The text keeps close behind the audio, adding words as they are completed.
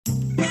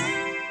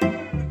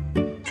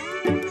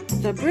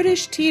a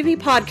British TV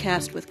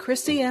podcast with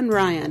Chrissy and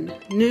Ryan.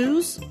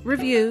 News,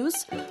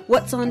 reviews,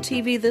 what's on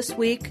TV this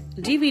week,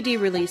 DVD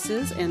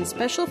releases, and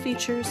special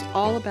features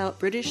all about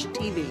British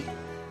TV.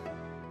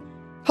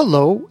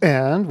 Hello,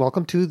 and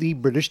welcome to the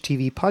British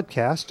TV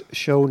podcast,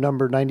 show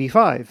number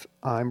 95.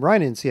 I'm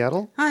Ryan in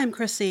Seattle. I'm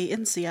Chrissy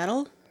in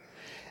Seattle.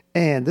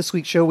 And this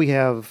week's show we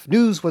have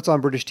news, what's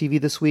on British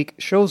TV this week,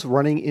 shows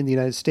running in the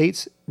United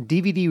States,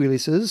 DVD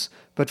releases,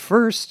 but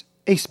first,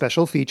 a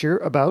special feature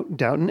about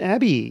Downton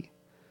Abbey.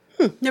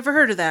 Never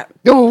heard of that.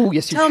 Oh,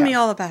 yes, you have. Tell me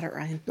all about it,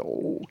 Ryan.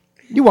 Oh,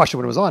 you watched it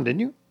when it was on, didn't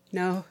you?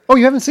 No. Oh,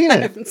 you haven't seen it? I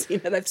haven't seen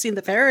it. I've seen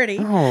the parody.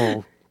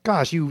 Oh,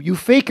 gosh, you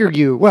faker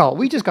you. Well,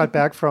 we just got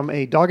back from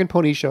a dog and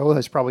pony show.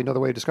 That's probably another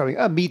way of describing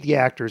it. Meet the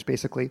Actors,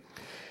 basically.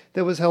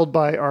 That was held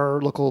by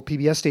our local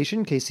PBS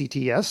station,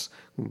 KCTS,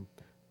 who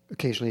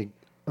occasionally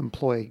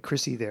employ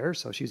Chrissy there,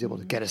 so she was able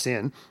to get us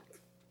in.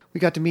 We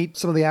got to meet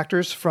some of the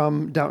actors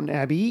from Downton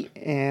Abbey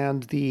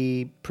and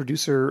the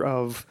producer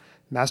of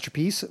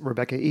Masterpiece,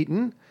 Rebecca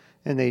Eaton,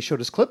 and they showed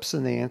us clips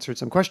and they answered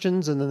some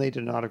questions, and then they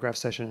did an autograph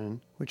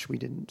session, which we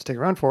didn't stick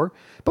around for.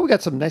 But we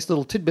got some nice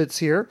little tidbits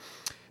here.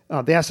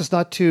 They asked us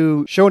not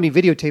to show any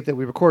videotape that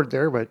we recorded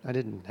there, but I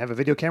didn't have a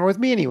video camera with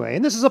me anyway.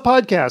 And this is a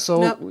podcast,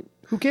 so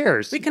Who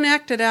cares? We can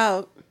act it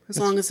out as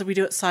long as we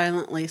do it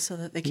silently so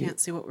that they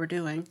can't see what we're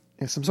doing.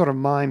 Yeah, some sort of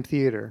mime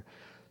theater.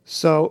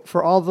 So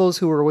for all those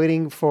who are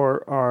waiting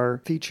for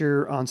our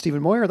feature on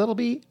Stephen Moyer, that'll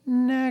be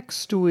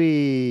next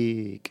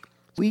week.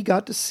 We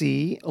got to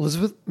see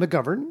Elizabeth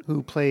McGovern,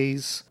 who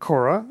plays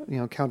Cora,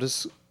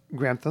 Countess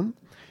Grantham,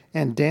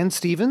 and Dan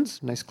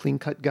Stevens, nice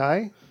clean-cut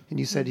guy. And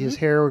you said his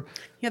hair...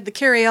 He had the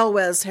Carrie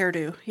Elwes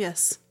hairdo,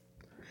 yes.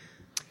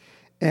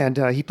 And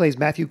he plays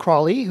Matthew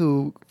Crawley,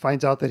 who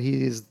finds out that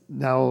he is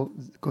now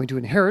going to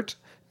inherit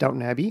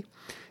Downton Abbey.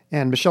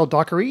 And Michelle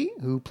Dockery,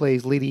 who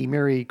plays Lady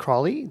Mary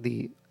Crawley,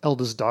 the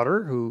eldest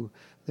daughter, who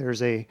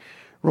there's a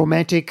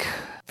romantic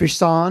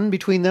frisson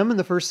between them in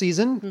the first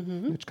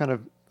season, which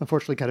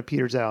unfortunately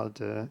peters out.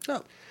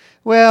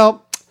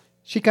 Well,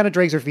 she kind of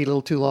drags her feet a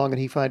little too long, and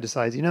he finally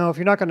decides, if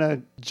you're not going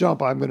to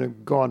jump, I'm going to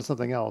go on to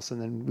something else. And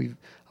then we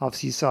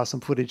obviously saw some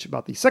footage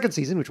about the second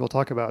season, which we'll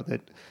talk about,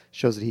 that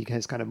shows that he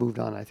has kind of moved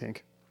on, I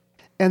think.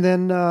 And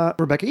then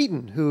Rebecca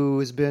Eaton, who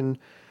has been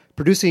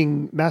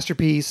producing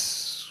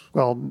Masterpiece.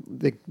 Well,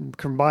 they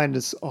combined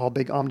this all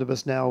big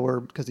omnibus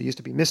now, because it used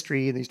to be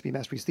Mystery, and there used to be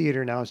Masterpiece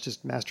Theater. Now it's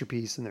just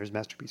Masterpiece, and there's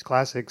Masterpiece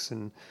Classics,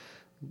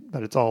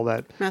 but it's all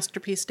that.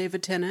 Masterpiece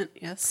David Tennant,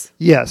 yes.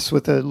 Yes,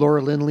 with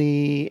Laura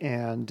Lindley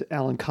and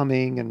Alan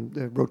Cumming and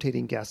the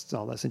rotating guests and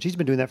all this. And she's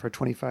been doing that for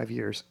 25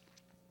 years.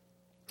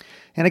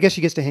 And I guess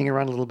she gets to hang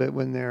around a little bit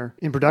when they're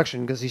in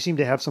production, because she seemed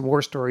to have some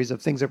war stories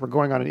of things that were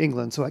going on in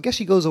England. So I guess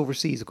she goes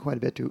overseas quite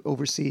a bit to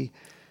oversee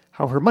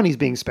how her money's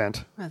being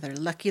spent. Rather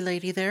lucky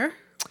lady there.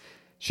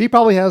 She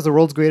probably has the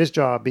world's greatest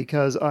job,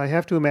 because I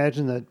have to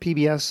imagine that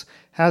PBS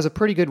has a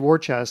pretty good war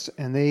chest,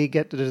 and they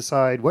get to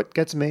decide what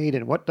gets made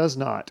and what does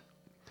not.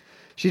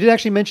 She did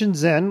actually mention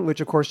Zen,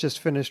 which of course just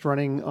finished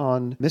running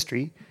on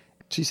Mystery.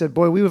 She said,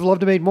 boy, we would have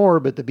loved to make more,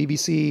 but the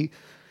BBC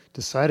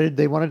decided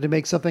they wanted to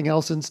make something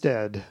else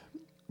instead.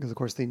 Because of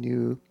course they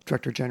knew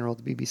Director General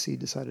of the BBC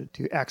decided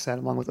to axe that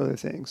along with other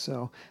things.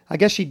 So I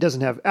guess she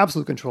doesn't have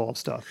absolute control of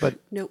stuff. But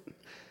nope.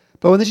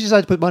 But when she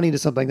decided to put money into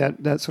something,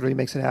 that sort of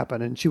makes it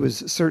happen. And she was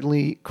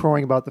certainly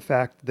crowing about the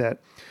fact that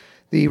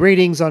the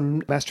ratings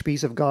on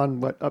Masterpiece have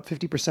gone, up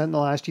 50% in the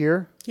last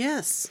year?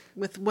 Yes,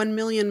 with 1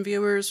 million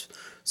viewers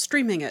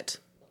streaming it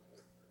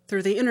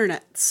through the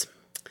internets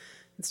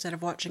instead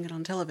of watching it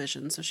on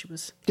television. So she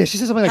was she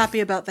said something happy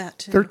about that,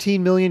 too.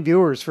 13 million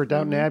viewers for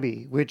Downton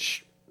Abbey,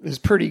 which is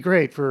pretty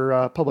great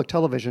for public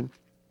television.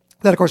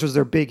 That, of course, was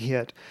their big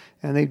hit.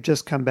 And they've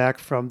just come back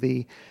from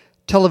the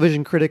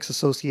Television Critics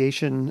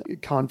Association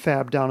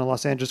confab down in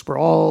Los Angeles, where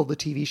all the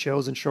TV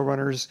shows and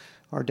showrunners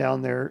are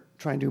down there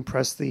trying to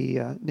impress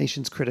the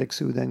nation's critics,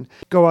 who then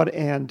go out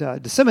and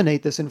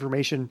disseminate this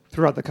information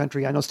throughout the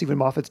country. I know Stephen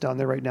Moffat's down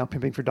there right now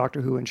pimping for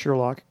Doctor Who and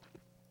Sherlock,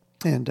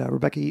 and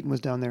Rebecca Eaton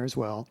was down there as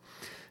well,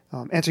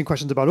 answering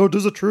questions about,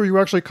 does it true you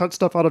actually cut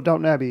stuff out of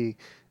Downton Abbey?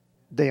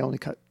 They only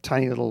cut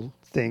tiny little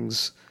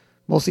things,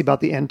 mostly about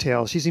the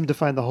entail. She seemed to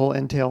find the whole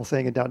entail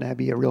thing in Downton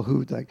Abbey a real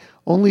hoot. Like,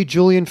 only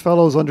Julian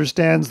Fellows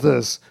understands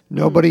this.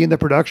 Nobody in the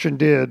production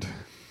did.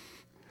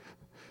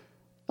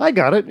 I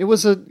got it. It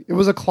was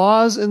a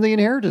clause in the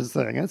inheritance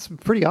thing. That's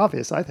pretty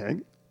obvious, I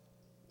think.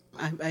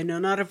 I know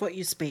not of what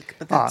you speak,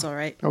 but that's all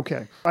right.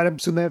 Okay. I'd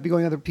assume that would be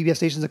going on other PBS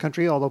stations in the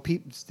country, although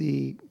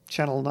the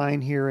Channel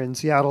 9 here in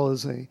Seattle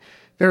is a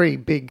very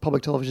big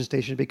public television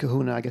station, a big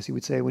kahuna, I guess you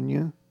would say, wouldn't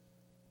you?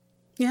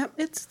 Yeah,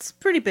 it's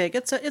pretty big.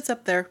 It's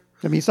up there.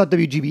 I mean, it's not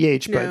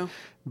WGBH, no,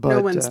 but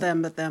no one's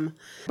them but them.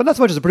 But not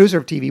so much as a producer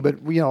of TV, but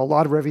a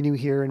lot of revenue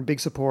here and big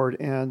support.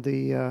 And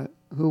the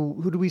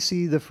who do we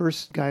see the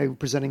first guy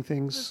presenting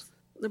things?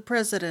 The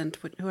president,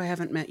 who I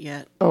haven't met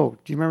yet. Oh,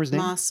 do you remember his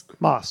name?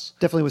 Moss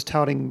Definitely was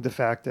touting the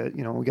fact that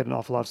we get an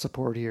awful lot of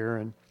support here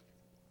and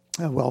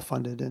well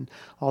funded, and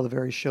all the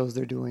various shows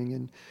they're doing,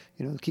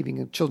 and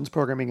keeping children's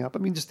programming up. I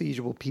mean, just the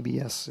usual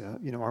PBS.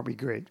 Aren't we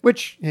great?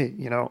 Which, hey,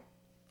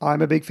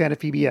 I'm a big fan of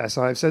PBS.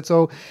 I've said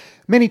so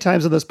many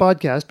times on this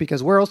podcast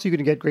because where else are you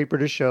going to get great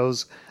British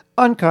shows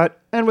uncut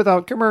and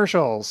without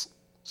commercials?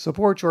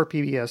 Support your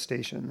PBS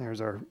station. There's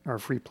our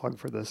free plug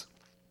for this.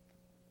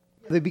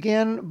 They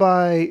began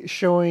by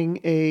showing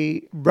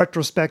a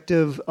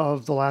retrospective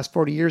of the last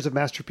 40 years of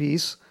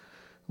Masterpiece,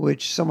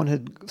 which someone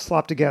had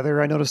slopped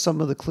together. I noticed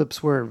some of the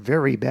clips were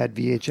very bad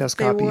VHS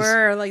copies. They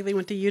were, like they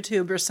went to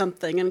YouTube or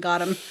something and got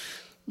them.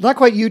 Not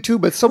quite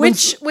YouTube, but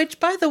someone's... Which,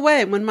 by the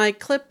way, when my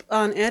clip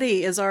on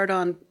Eddie Izzard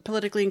on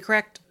Politically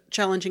Incorrect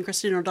challenging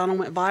Christine O'Donnell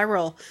went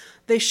viral,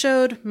 they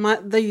showed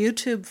the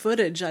YouTube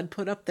footage I'd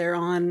put up there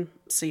on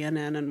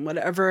CNN and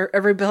whatever,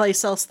 every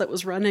place else that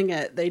was running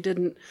it. They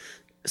didn't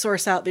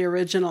source out the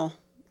original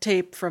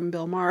tape from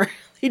Bill Maher.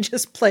 He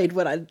just played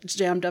what I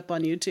jammed up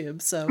on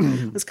YouTube, so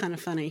it was kind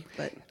of funny.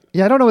 But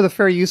yeah, I don't know what the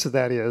fair use of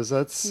that is.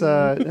 That's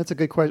a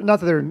good question.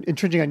 Not that they're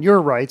infringing on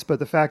your rights, but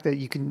the fact that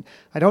you can...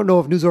 I don't know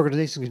if news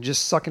organizations can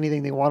just suck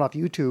anything they want off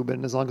YouTube,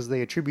 and as long as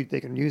they attribute,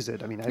 they can use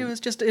it. I mean, it was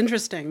just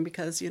interesting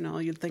because,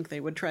 you'd think they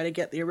would try to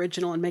get the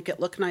original and make it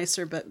look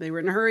nicer, but they were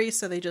in a hurry,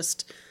 so they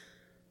just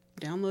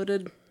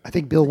downloaded. I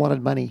think Bill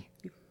wanted money.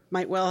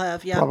 Might well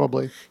have, yeah.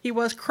 Probably. He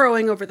was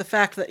crowing over the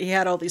fact that he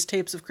had all these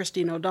tapes of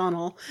Christine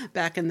O'Donnell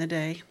back in the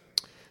day.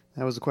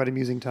 That was a quite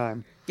amusing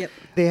time. Yep.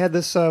 They had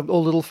this old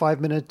little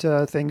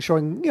 5-minute thing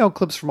showing,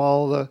 clips from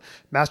all the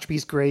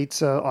Masterpiece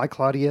greats, I,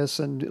 Claudius,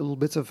 and little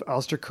bits of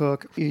Alistair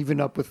Cook, even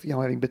up with,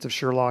 having bits of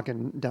Sherlock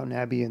and Downton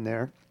Abbey in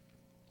there.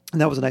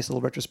 And that was a nice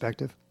little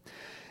retrospective.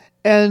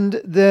 And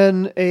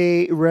then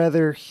a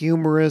rather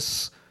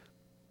humorous,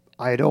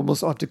 I'd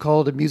almost have to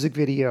call it a music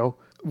video,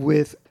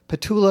 with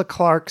Petula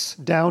Clark's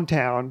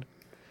Downtown,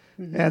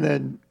 and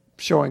then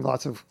showing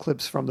lots of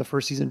clips from the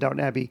first season of Downton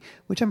Abbey,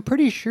 which I'm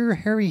pretty sure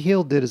Harry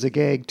Hill did as a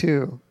gag,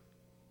 too.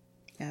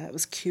 Yeah, it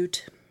was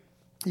cute.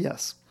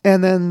 Yes.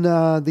 And then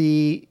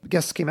the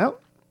guests came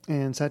out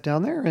and sat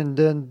down there, and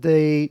then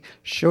they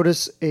showed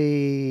us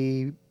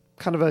a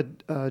kind of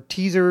a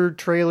teaser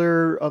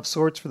trailer of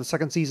sorts for the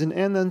second season,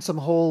 and then some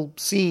whole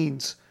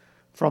scenes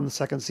from the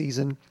second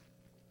season.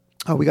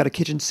 We got a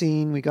kitchen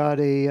scene. We got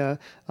a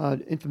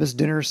infamous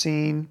dinner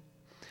scene.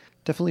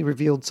 Definitely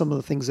revealed some of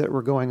the things that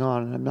were going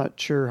on, and I'm not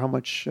sure how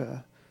much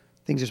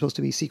things are supposed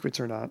to be secrets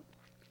or not.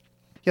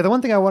 Yeah, the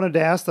one thing I wanted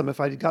to ask them if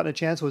I'd gotten a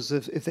chance was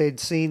if they'd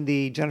seen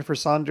the Jennifer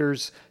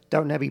Saunders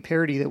Downton Abbey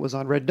parody that was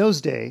on Red Nose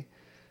Day,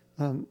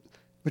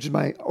 which is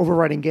my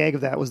overriding gag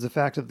of that was the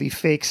fact of the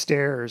fake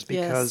stairs,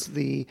 because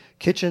the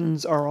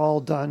kitchens are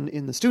all done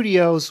in the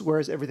studios,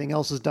 whereas everything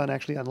else is done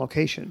actually on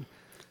location.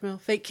 Well,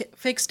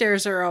 fake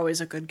stairs are always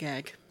a good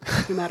gag,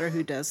 no matter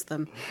who does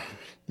them.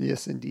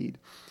 Yes, indeed.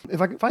 If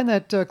I can find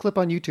that clip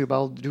on YouTube,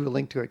 I'll do a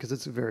link to it because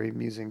it's a very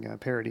amusing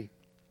parody.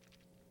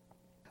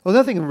 Well,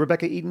 another thing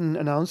Rebecca Eaton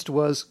announced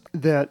was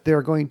that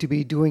they're going to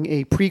be doing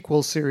a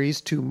prequel series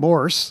to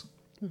Morse,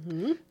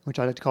 which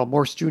I like to call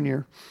Morse Jr.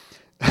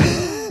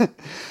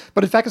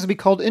 But in fact, it's going to be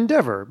called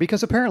Endeavour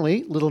because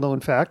apparently, little known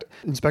fact,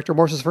 Inspector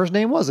Morse's first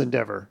name was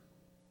Endeavour.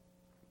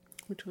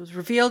 Which was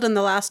revealed in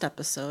the last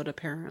episode,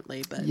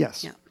 apparently. But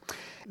yes. Yeah.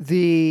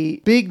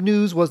 The big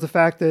news was the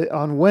fact that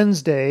on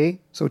Wednesday,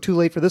 so too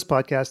late for this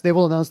podcast, they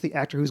will announce the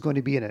actor who's going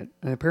to be in it.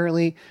 And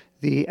apparently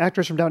the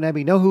actress from Downton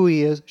Abbey know who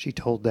he is. She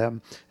told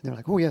them. And they're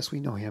like, oh, yes, we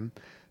know him.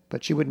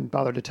 But she wouldn't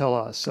bother to tell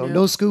us. So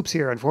no scoops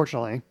here,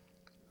 unfortunately.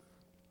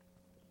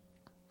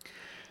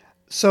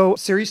 So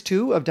Series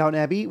 2 of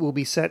Downton Abbey will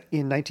be set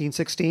in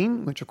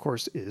 1916, which, of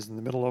course, is in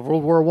the middle of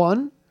World War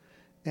I.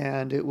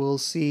 And it will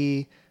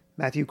see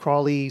Matthew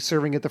Crawley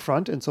serving at the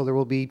front, and so there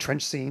will be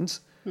trench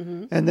scenes.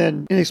 And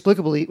then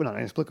inexplicably, well, not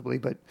inexplicably,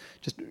 but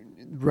just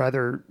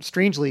rather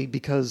strangely,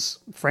 because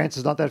France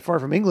is not that far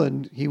from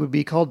England, he would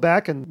be called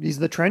back, and he's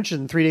in the trench,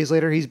 and 3 days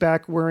later he's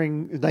back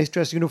wearing a nice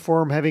dress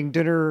uniform, having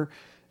dinner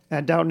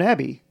at Downton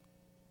Abbey.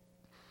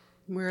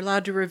 We're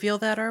allowed to reveal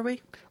that, are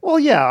we? Well,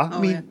 yeah. I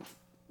mean,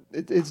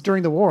 it's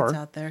during the war. It's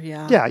out there,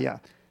 yeah. Yeah.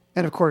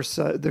 And of course,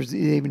 they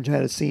even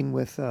had a scene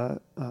with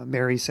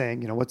Mary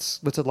saying, what's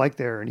it like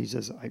there? And he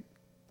says,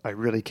 I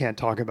really can't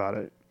talk about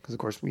it. Because, of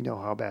course, we know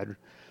how bad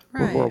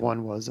World War I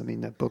was. I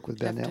mean, that book with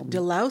Ben Elton.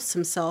 Delouse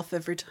himself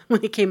every time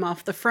when he came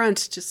off the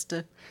front just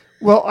to...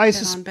 Well, I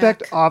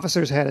suspect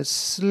officers had it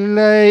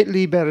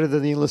slightly better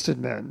than the enlisted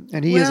men.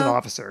 And he is an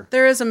officer.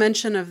 There is a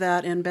mention of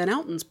that in Ben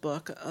Elton's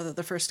book,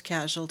 The First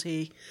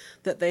Casualty,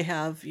 that they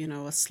have,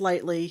 a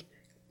slightly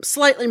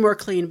more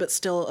clean, but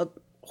still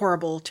a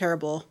horrible,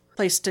 terrible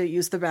place to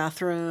use the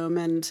bathroom.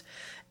 And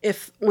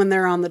when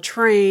they're on the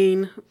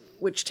train,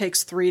 which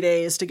takes 3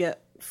 days to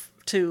get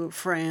to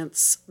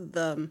France,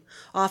 the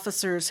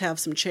officers have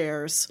some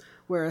chairs,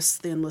 whereas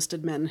the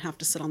enlisted men have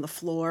to sit on the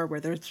floor where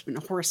there's been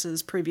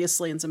horses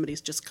previously and somebody's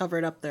just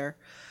covered up their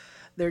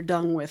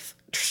dung with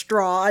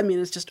straw. I mean,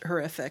 it's just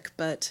horrific,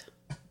 but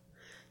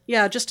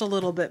yeah, just a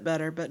little bit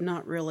better, but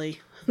not really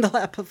the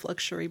lap of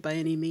luxury by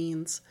any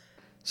means.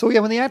 So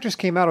yeah, when the actors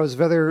came out, it was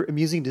rather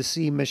amusing to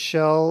see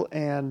Michelle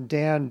and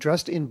Dan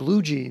dressed in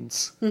blue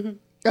jeans.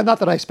 And not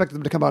that I expected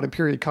them to come out in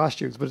period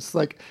costumes, but it's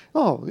like,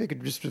 oh, they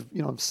could just,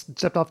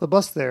 step off the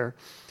bus there.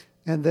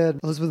 And then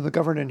Elizabeth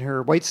McGovern in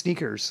her white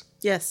sneakers,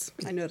 Yes,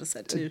 I noticed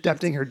that too.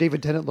 adapting her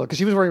David Tennant look, because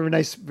she was wearing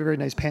a very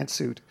nice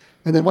pantsuit.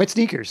 And then white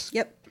sneakers.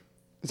 Yep.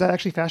 Is that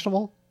actually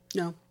fashionable?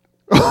 No.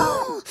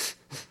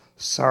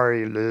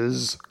 Sorry,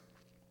 Liz.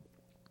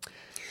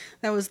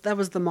 That was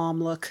the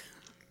mom look.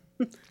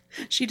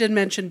 She did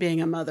mention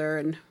being a mother,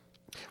 and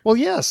Well,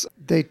 yes.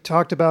 They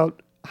talked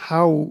about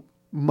how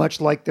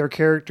much like their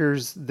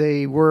characters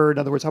they were. In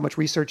other words, how much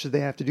research did they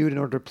have to do in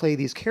order to play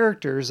these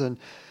characters. And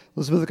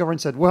Elizabeth McGovern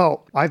said,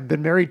 well, I've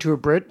been married to a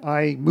Brit.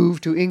 I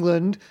moved to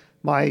England.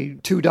 My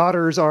 2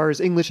 daughters are as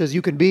English as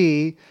you can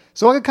be.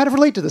 So I can kind of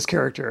relate to this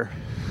character.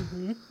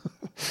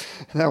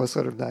 Mm-hmm. That was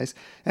sort of nice.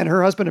 And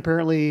her husband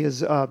apparently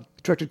has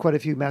directed quite a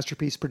few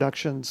masterpiece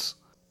productions.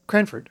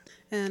 Cranford.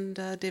 and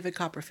David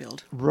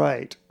Copperfield.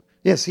 Right.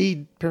 Yes,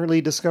 he apparently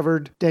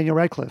discovered Daniel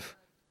Radcliffe,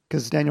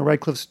 because Daniel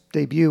Radcliffe's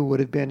debut would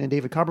have been in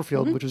David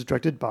Copperfield, which was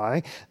directed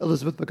by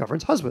Elizabeth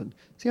McGovern's husband.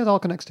 See how it all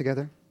connects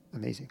together?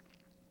 Amazing.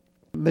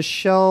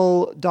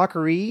 Michelle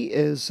Dockery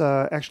is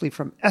actually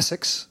from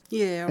Essex.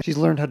 Yeah. She's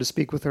learned how to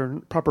speak with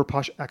her proper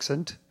posh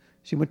accent.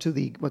 She went to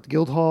the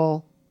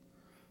Guildhall.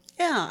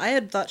 Yeah, I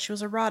had thought she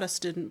was a RADA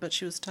student, but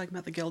she was talking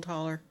about the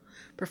Guildhall or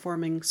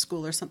performing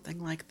school or something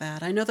like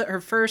that. I know that her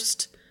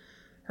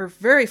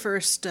very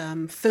first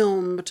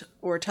filmed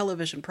or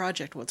television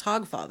project was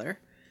Hogfather,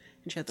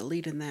 and she had the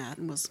lead in that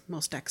and was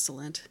most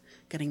excellent,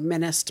 getting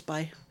menaced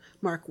by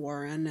Mark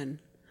Warren and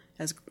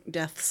as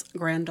Death's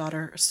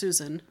granddaughter,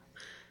 Susan.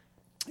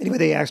 Anyway,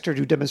 they asked her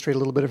to demonstrate a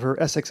little bit of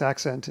her Essex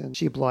accent, and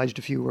she obliged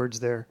a few words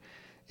there.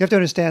 You have to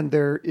understand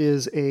there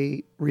is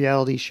a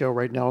reality show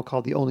right now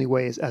called The Only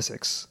Way is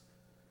Essex.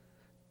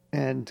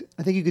 And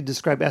I think you could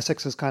describe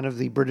Essex as kind of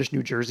the British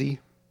New Jersey.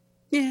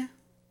 Yeah.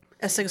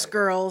 Essex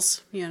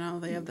girls, they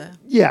have the...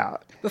 Yeah.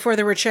 Before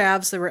there were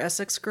chavs, there were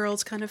Essex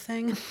girls kind of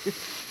thing.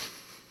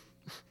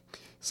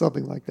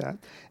 Something like that.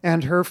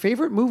 And her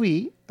favorite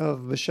movie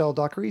of Michelle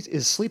Dockery's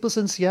is Sleepless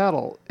in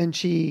Seattle. And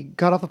she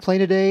got off the plane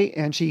today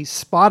and she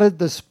spotted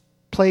this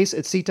place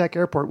at SeaTac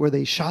Airport where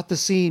they shot the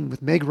scene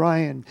with Meg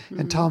Ryan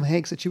and Tom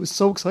Hanks. And she was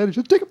so excited. She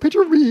said, take a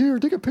picture of me here.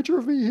 Take a picture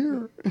of me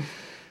here.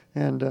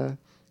 And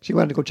she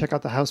wanted to go check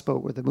out the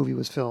houseboat where the movie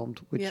was filmed,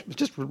 which was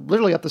just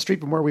literally up the street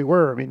from where we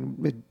were. I mean,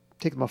 it'd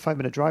take them a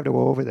 5-minute drive to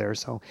go over there.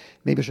 So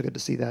maybe she'll get to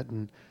see that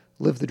and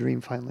live the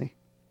dream finally.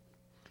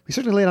 We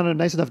certainly laid on a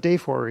nice enough day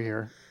for her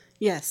here.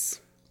 Yes.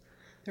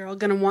 They're all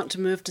going to want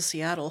to move to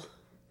Seattle.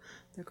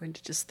 They're going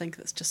to just think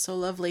it's just so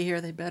lovely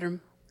here. They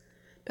better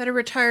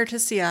retire to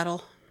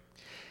Seattle.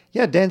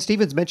 Yeah, Dan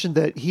Stevens mentioned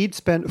that he'd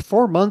spent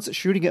 4 months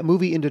shooting a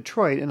movie in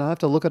Detroit, and I'll have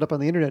to look it up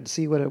on the internet to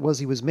see what it was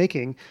he was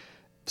making.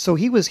 So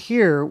he was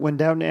here when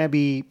Downton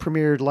Abbey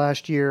premiered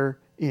last year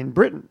in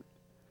Britain.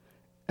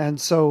 And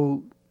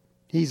so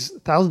he's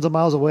thousands of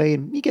miles away,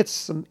 and he gets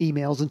some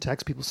emails and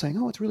texts, people saying,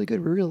 oh, it's really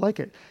good, we really like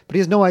it. But he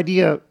has no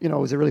idea,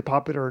 is it really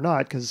popular or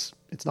not, because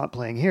it's not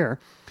playing here.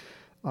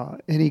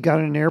 And he got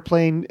on an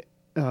airplane,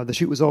 the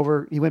shoot was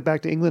over, he went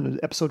back to England, and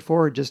episode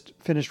 4 had just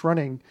finished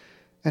running,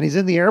 and he's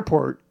in the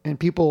airport,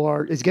 and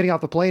he's getting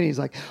off the plane, and he's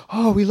like,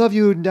 oh, we love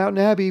you in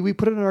Downton Abbey, we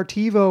put it on our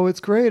TiVo, it's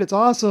great, it's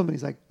awesome. And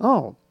he's like,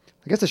 oh,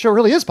 I guess the show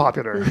really is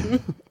popular.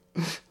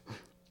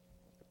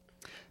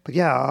 But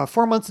yeah,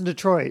 4 months in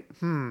Detroit.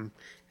 And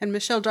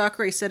Michelle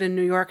Dockery said in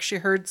New York she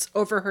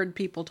overheard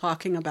people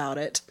talking about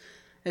it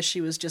as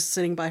she was just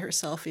sitting by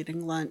herself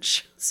eating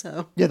lunch.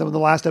 So yeah, the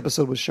last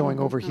episode was showing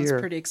over that here.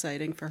 was pretty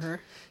exciting for her.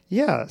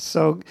 Yeah,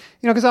 so,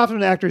 because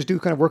often actors do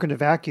kind of work in a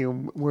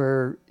vacuum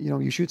where,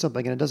 you shoot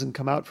something and it doesn't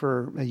come out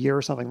for a year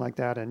or something like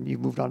that, and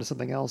you've moved on to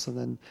something else, and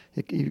then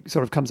it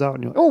sort of comes out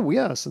and you're like, oh,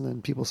 yes, and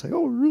then people say,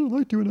 oh, I really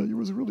liked doing that, it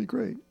was really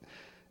great.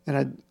 And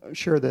I'm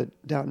sure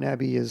that Downton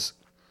Abbey is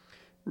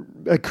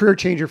a career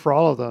changer for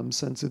all of them,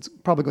 since it's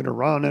probably going to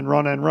run and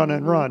run and run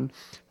and run.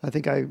 I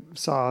think I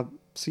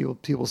see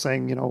people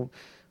saying,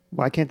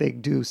 why can't they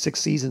do 6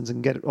 seasons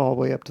and get it all the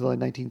way up to the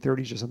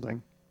 1930s or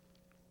something?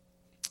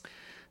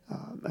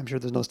 I'm sure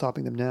there's no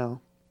stopping them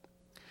now.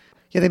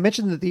 Yeah, they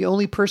mentioned that the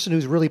only person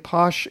who's really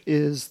posh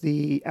is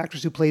the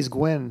actress who plays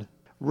Gwen,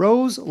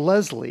 Rose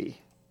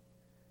Leslie.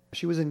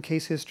 She was in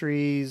Case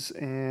Histories,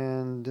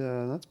 and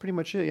that's pretty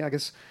much it. Yeah, I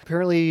guess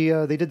apparently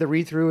they did the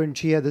read-through, and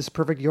she had this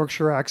perfect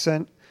Yorkshire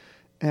accent.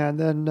 And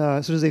then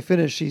as soon as they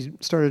finished, she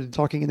started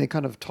talking, and they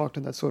kind of talked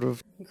in that sort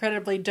of...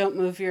 incredibly don't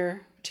move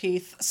your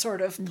teeth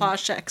sort of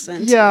posh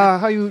accent. Yeah,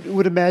 how you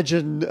would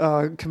imagine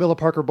Camilla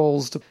Parker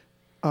Bowles.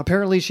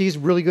 Apparently she's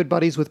really good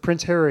buddies with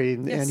Prince Harry,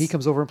 and he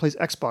comes over and plays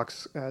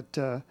Xbox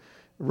at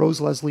Rose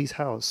Leslie's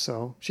house.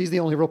 So she's the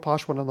only real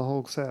posh one on the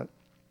whole set.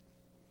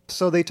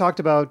 So they talked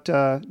about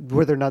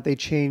whether or not they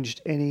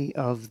changed any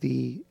of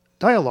the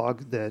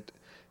dialogue that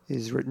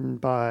is written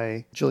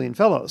by Gillian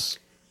Fellows.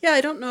 Yeah, I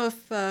don't know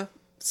if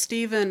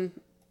Stephen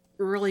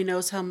really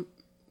knows how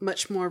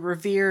much more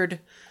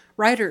revered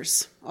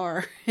writers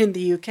are in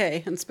the UK,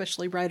 and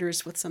especially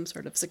writers with some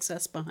sort of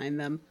success behind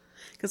them,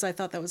 because I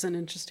thought that was an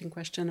interesting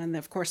question. And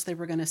of course they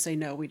were going to say,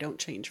 no, we don't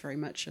change very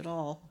much at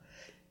all.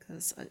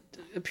 Because it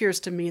appears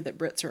to me that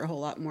Brits are a whole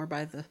lot more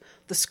by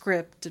the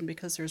script, and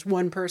because there's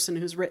one person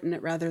who's written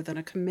it rather than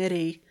a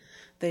committee,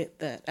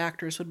 that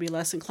actors would be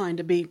less inclined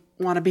to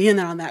want to be in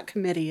on that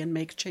committee and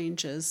make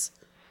changes.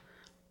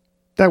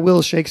 That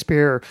Will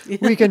Shakespeare,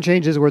 we can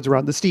change his words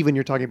around. The Stephen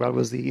you're talking about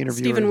was the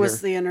interviewer. Stephen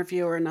was the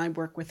interviewer, and I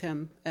work with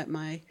him at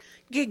my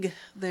gig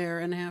there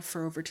and have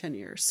for over 10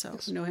 years, so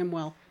I know him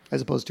well.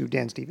 As opposed to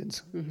Dan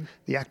Stevens,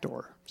 the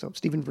actor. So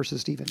Stephen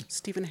versus Stephen.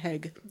 Stephen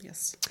Hegg,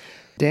 yes.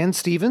 Dan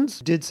Stevens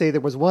did say there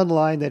was one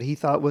line that he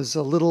thought was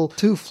a little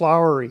too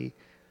flowery,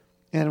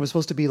 and it was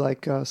supposed to be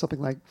like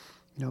something like,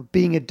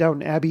 being at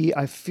Downton Abbey,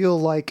 I feel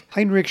like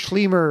Heinrich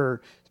Schliemer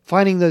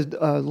finding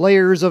the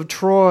layers of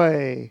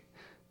Troy.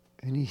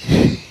 And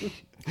he,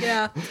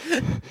 yeah,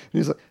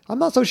 he's like, I'm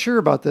not so sure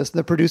about this. And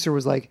the producer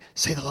was like,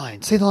 say the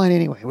line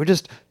anyway.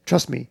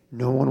 Trust me,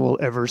 no one will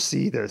ever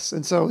see this.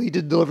 And so he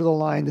did deliver the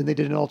line, and they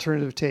did an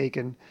alternative take,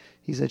 and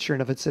he said, sure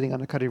enough, it's sitting on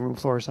the cutting room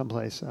floor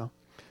someplace. So,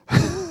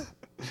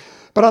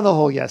 but on the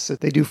whole, yes,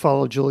 they do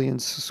follow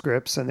Julian's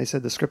scripts, and they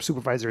said the script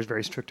supervisor is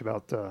very strict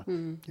about,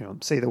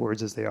 say the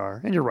words as they are.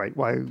 And you're right.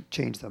 Why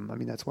change them? I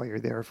mean, that's why you're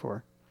there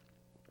for.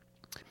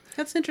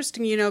 That's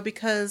interesting,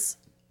 because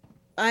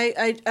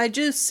I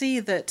do see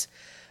that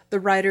the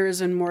writer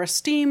is in more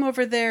esteem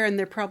over there, and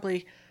they're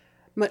probably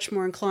much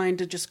more inclined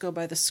to just go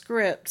by the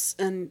scripts.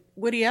 And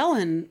Woody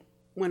Allen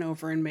went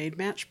over and made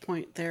Match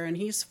Point there, and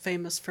he's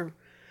famous for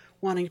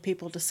wanting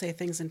people to say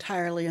things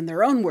entirely in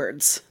their own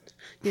words.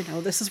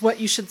 This is what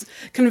you should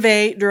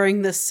convey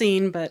during this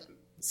scene, but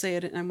say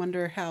it. And I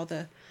wonder how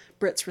the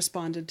Brits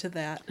responded to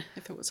that,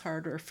 if it was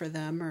harder for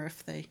them or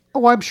if they...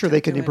 Oh, I'm sure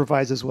they can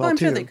improvise as well, I'm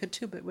too. sure they could,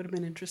 too, but it would have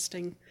been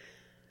interesting.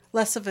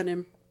 Less of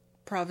an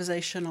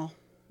improvisational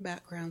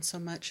background so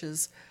much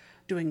as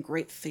doing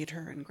great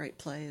theater and great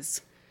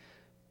plays.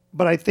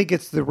 But I think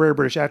it's the rare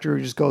British actor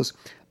who just goes,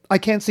 I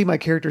can't see my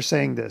character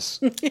saying this.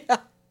 Yeah.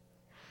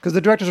 Because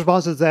the director's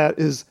response to that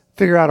is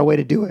figure out a way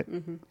to do it.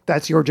 Mm-hmm.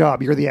 That's your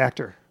job. You're the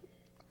actor.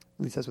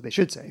 At least that's what they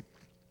should say.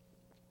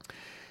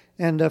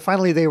 And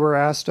finally, they were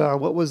asked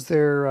what was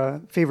their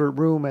favorite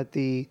room at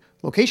the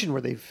location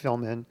where they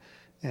film in.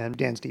 And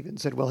Dan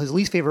Stevens said, well, his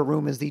least favorite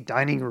room is the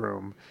dining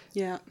room.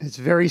 Yeah. It's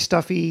very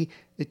stuffy.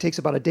 It takes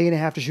about a day and a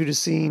half to shoot a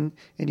scene,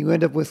 and you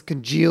end up with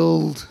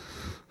congealed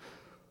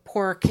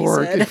pork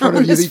in front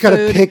of you that you got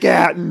to pick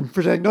at and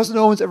pretend.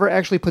 No one's ever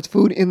actually puts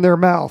food in their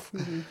mouth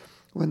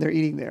when they're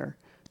eating there.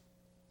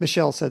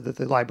 Michelle said that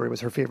the library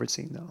was her favorite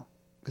scene, though,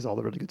 because all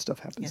the really good stuff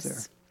happens there.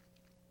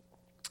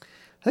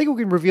 I think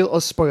we can reveal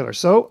a spoiler.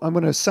 So I'm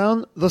going to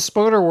sound the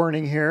spoiler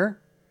warning here.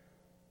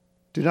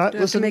 Do not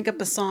listen. To make up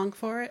a song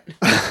for it?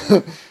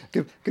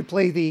 could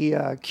play the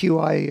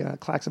QI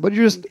Claxton, but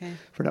you just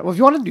for now. Well, if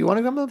you want to, do you want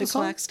to come up with a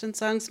song? The Claxton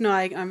songs? No,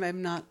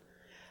 I'm not.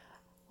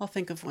 I'll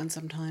think of one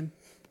sometime.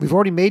 We've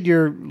already made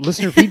your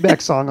listener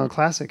feedback song on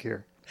Classic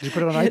here. Did you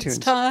put it on iTunes? It's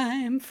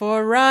time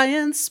for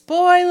Ryan's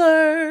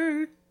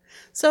spoiler,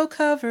 so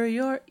cover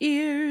your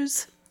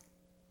ears.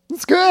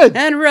 That's good.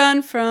 And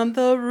run from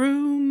the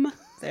room.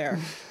 There.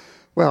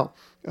 Well,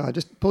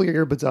 just pull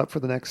your earbuds out for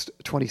the next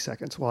 20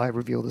 seconds while I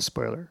reveal the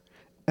spoiler.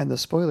 And the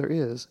spoiler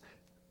is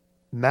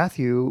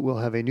Matthew will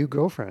have a new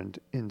girlfriend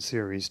in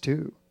Series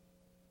 2.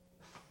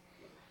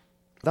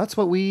 That's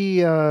what we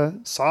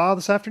saw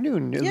this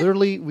afternoon. Yeah.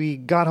 Literally, we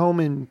got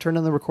home and turned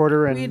on the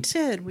recorder and we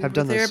did. We have were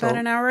done there this, about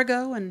an hour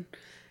ago and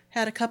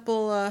had a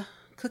couple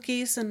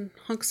cookies and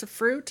hunks of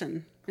fruit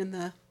and in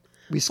the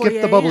We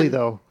skipped the bubbly,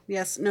 though.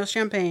 Yes, no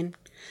champagne,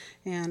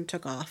 and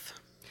took off.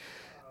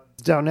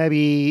 Downton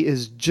Abbey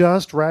is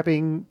just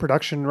wrapping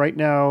production right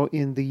now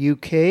in the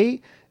UK.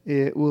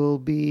 It will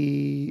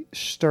be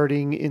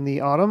starting in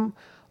the autumn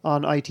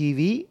on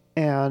ITV,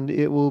 and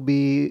it will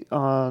be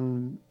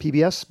on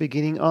PBS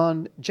beginning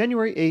on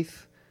January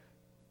 8th,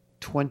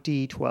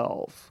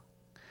 2012.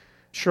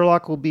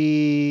 Sherlock will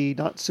be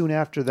not soon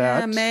after that.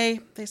 Yeah, May,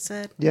 they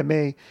said. Yeah,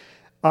 May.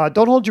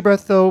 Don't hold your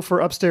breath, though,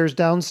 for Upstairs,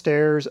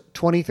 Downstairs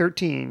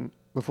 2013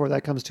 before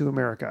that comes to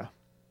America.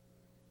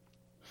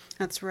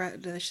 That's right.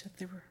 They said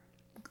they were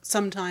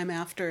sometime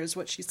after is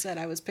what she said.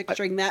 I was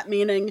picturing that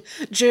meaning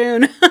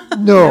June.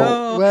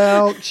 No.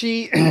 Well,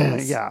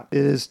 yeah, it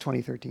is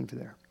 2013 for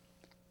there.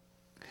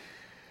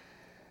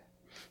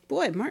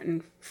 Boy,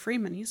 Martin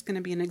Freeman, he's going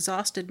to be an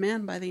exhausted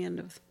man by the end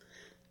of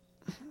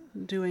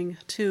doing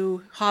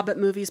 2 Hobbit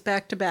movies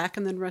back to back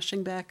and then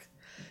rushing back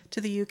to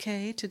the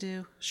UK to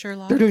do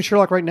Sherlock. They're doing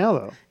Sherlock right now,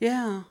 though.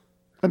 Yeah.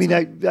 I mean,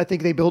 I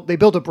think they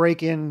built a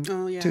break in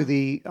to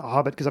the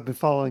Hobbit because I've been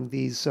following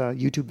these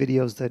YouTube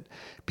videos that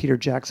Peter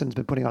Jackson's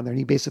been putting on there,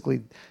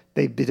 and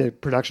they did a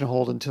production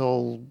hold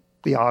until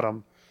the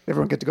autumn.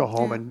 Everyone get to go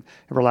home and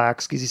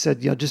relax because he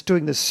said, just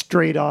doing this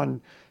straight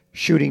on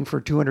shooting for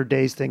 200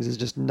 days things is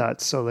just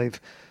nuts. So they've,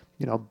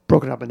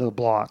 broken up into the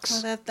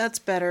blocks. Well, that's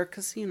better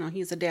because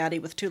he's a daddy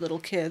with 2 little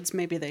kids.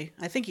 Maybe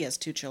I think he has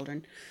 2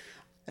 children.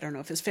 I don't know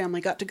if his family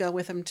got to go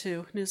with him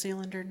to New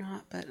Zealand or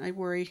not, but I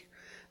worry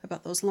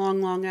about those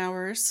long, long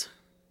hours.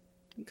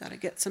 You got to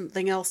get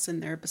something else in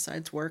there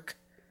besides work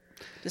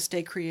to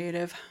stay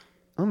creative.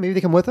 Oh, maybe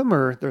they come with him,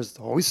 or there's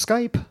always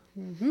Skype.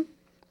 Mm-hmm.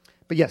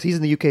 But yes, he's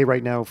in the UK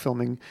right now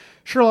filming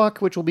Sherlock,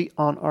 which will be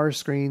on our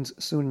screens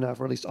soon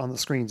enough, or at least on the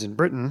screens in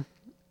Britain.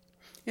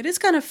 It is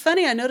kind of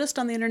funny. I noticed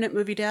on the Internet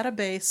Movie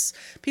Database,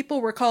 people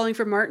were calling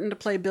for Martin to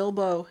play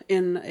Bilbo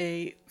in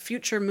a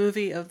future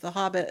movie of The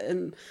Hobbit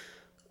and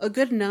a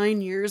good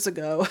 9 years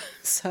ago.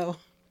 So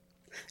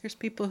there's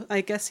people,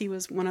 I guess he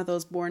was one of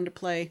those born to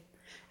play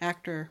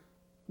actor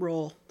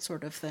role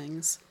sort of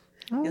things.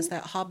 He has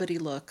that hobbity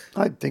look.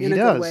 I think in he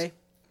a does. Good way.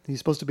 He's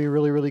supposed to be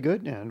really, really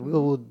good, and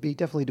we'll be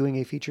definitely doing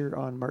a feature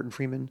on Martin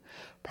Freeman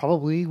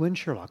probably when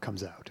Sherlock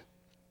comes out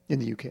in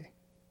the UK.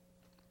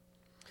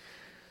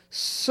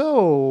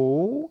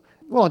 So,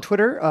 well, on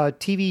Twitter,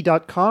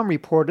 TV.com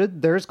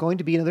reported there's going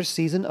to be another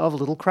season of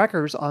Little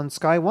Crackers on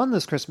Sky One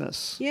this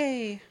Christmas.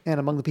 Yay. And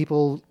among the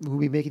people who will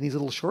be making these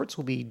little shorts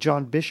will be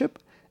John Bishop,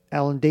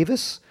 Alan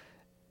Davis,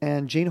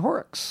 and Jane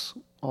Horrocks.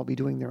 All be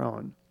doing their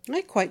own.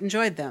 I quite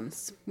enjoyed them.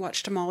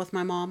 Watched them all with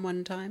my mom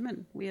one time,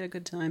 and we had a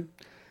good time.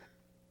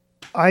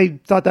 I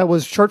thought that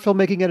was short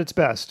filmmaking at its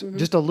best. Mm-hmm.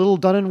 Just a little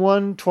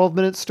done-in-one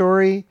 12-minute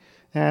story.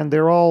 And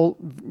they're all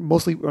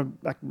mostly,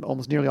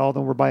 almost nearly all of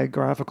them were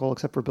biographical,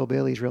 except for Bill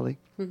Bailey's, really.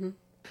 Mm-hmm.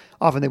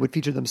 Often they would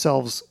feature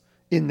themselves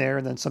in there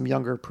and then some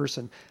younger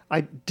person.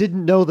 I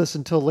didn't know this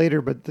until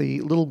later, but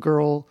the little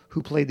girl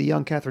who played the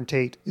young Catherine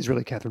Tate is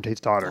really Catherine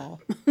Tate's daughter. Oh.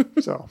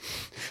 So,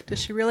 does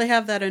she really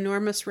have that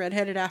enormous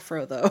red-headed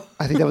afro, though?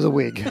 I think that was a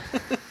wig.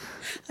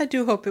 I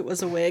do hope it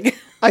was a wig.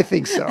 I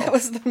think so. That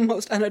was the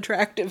most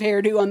unattractive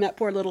hairdo on that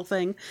poor little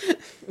thing.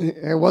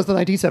 It was the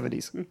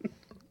 1970s.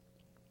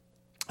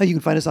 You can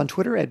find us on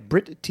Twitter at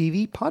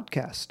BritTV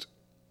Podcast.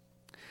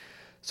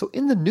 So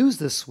in the news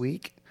this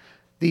week,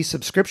 the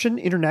subscription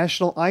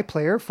international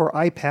iPlayer for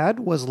iPad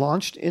was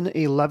launched in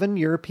 11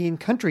 European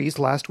countries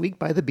last week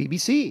by the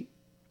BBC.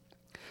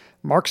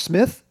 Mark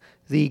Smith,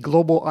 the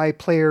global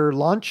iPlayer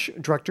launch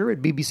director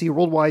at BBC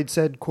Worldwide,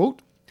 said,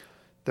 quote,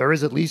 "There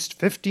is at least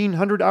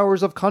 1,500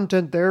 hours of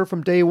content there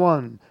from day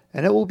one,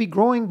 and it will be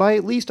growing by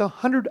at least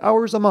 100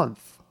 hours a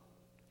month."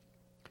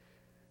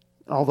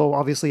 Although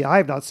obviously I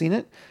have not seen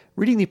it,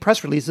 reading the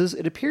press releases,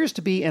 it appears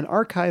to be an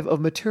archive of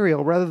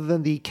material rather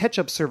than the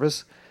catch-up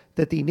service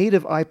that the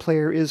native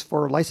iPlayer is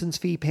for license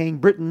fee-paying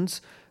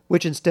Britons,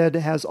 which instead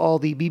has all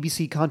the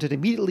BBC content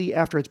immediately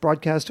after its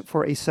broadcast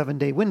for a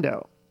 7-day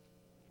window.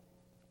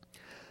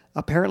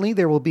 Apparently,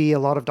 there will be a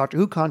lot of Doctor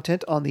Who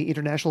content on the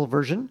international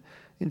version.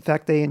 In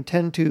fact, they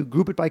intend to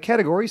group it by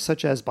categories,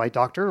 such as by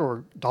Doctor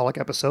or Dalek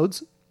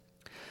episodes.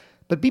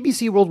 But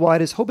BBC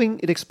Worldwide is hoping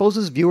it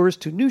exposes viewers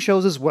to new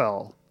shows as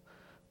well.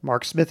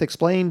 Mark Smith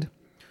explained,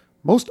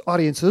 "Most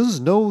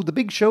audiences know the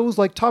big shows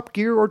like Top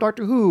Gear or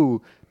Doctor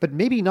Who, but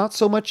maybe not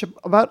so much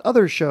about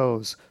other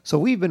shows, so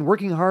we've been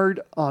working hard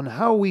on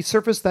how we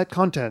surface that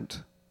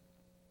content."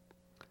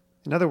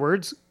 In other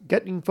words,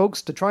 getting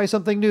folks to try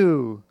something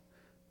new.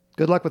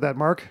 Good luck with that,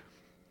 Mark.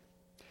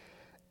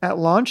 At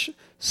launch,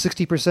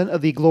 60%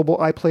 of the global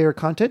iPlayer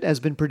content has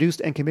been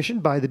produced and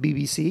commissioned by the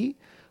BBC,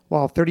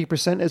 while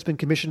 30% has been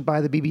commissioned by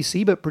the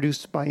BBC but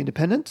produced by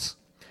independents.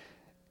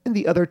 And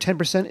the other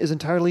 10% is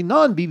entirely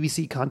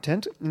non-BBC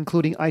content,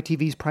 including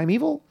ITV's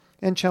Primeval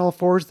and Channel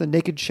 4's The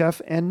Naked Chef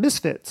and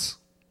Misfits.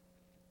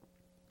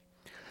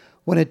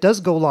 When it does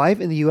go live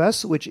in the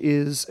US, which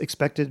is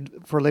expected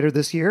for later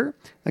this year,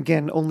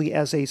 again only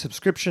as a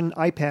subscription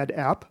iPad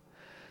app,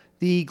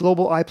 the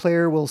global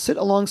iPlayer will sit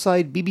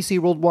alongside BBC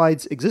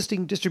Worldwide's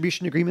existing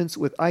distribution agreements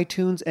with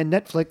iTunes and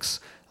Netflix,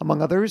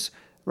 among others,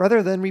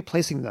 rather than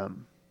replacing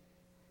them.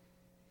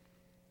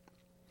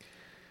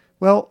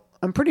 Well,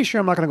 I'm pretty sure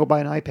I'm not going to go buy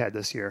an iPad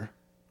this year.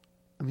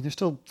 I mean, they're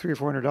still $300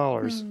 or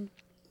 $400.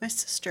 My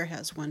sister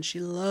has one. She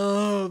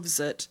loves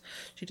it.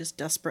 She just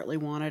desperately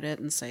wanted it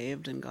and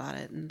saved and got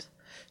it. And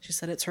she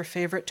said it's her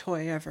favorite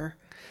toy ever.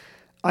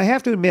 I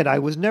have to admit, I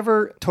was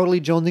never totally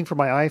jonesing for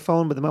my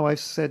iPhone, but then my wife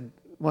said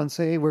once,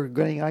 "Hey, we're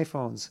getting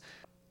iPhones."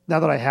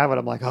 Now that I have it,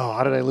 I'm like, oh,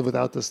 how did I live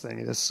without this thing?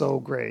 It is so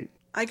great.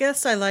 I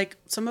guess I like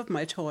some of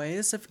my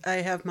toys. If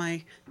I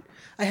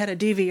had a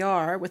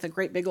DVR with a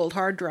great big old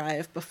hard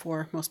drive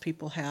before most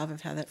people have.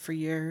 I've had that for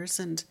years,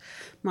 and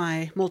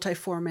my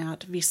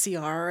multi-format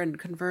VCR and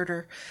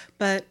converter.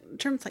 But in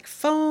terms of like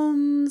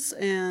phones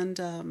and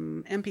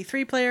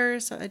MP3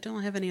 players, I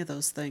don't have any of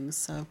those things.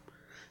 So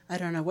I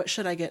don't know. What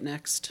should I get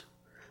next?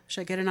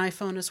 Should I get an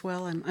iPhone as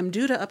well? I'm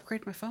due to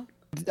upgrade my phone.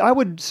 I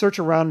would search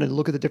around and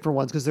look at the different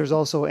ones because there's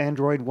also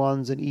Android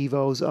ones and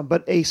Evos.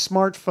 But a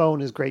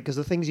smartphone is great because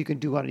the things you can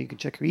do on it, you can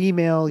check your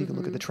email, you can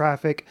look at the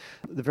traffic,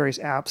 the various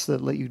apps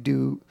that let you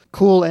do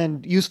cool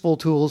and useful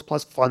tools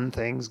plus fun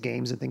things,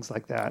 games and things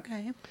like that.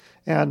 Okay.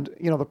 And,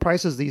 the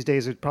prices these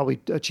days are probably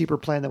a cheaper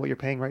plan than what you're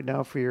paying right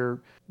now for your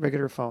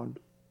regular phone.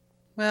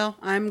 Well,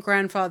 I'm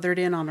grandfathered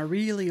in on a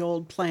really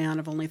old plan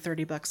of only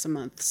 $30 a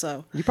month,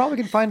 so... You probably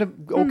can find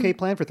an okay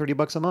plan for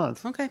 $30 a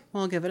month. Okay,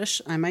 well, I'll give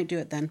it I might do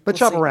it then. But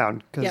shop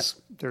around,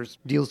 because there's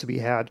deals to be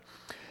had.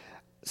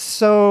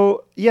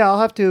 So, yeah, I'll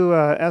have to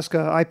ask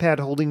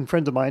iPad-holding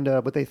friends of mine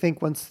what they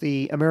think once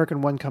the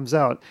American one comes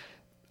out.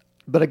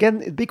 But again,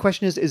 the big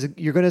question is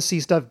you're going to see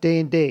stuff day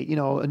and date.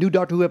 A new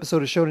Doctor Who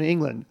episode is shown in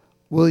England.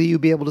 Will you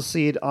be able to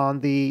see it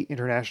on the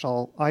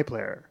international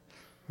iPlayer?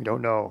 We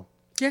don't know.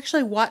 Do you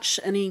actually watch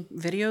any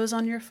videos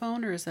on your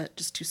phone, or is that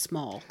just too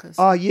small?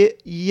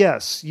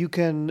 Yes, you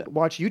can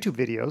watch YouTube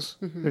videos.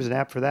 Mm-hmm. There's an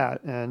app for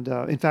that. And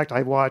in fact,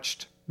 I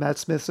watched Matt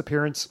Smith's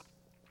appearance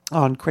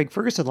on Craig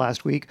Ferguson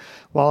last week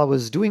while I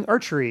was doing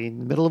archery in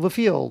the middle of a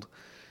field.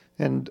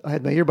 And I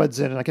had my earbuds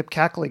in and I kept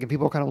cackling and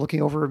people were kind of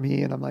looking over at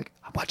me and I'm like,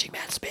 I'm watching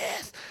Matt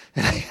Smith.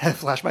 And I had to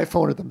flash my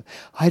phone at them.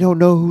 I don't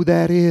know who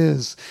that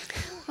is.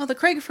 Well, the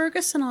Craig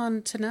Ferguson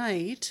on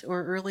tonight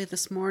or early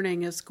this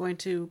morning is going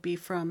to be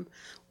from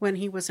when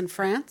he was in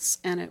France,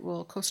 and it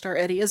will co-star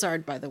Eddie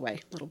Izzard, by the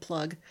way. Little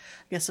plug.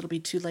 I guess it'll be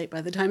too late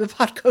by the time the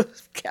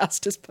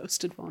podcast is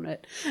posted, won't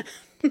it?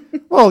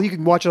 Well, you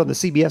can watch it on the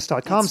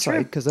CBS.com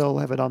site because they'll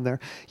have it on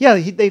there. Yeah,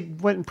 they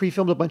went and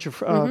pre-filmed a bunch of,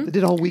 they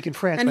did a whole week in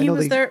France. And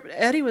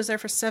Eddie was there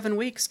for 7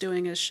 weeks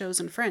doing his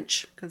shows in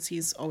French because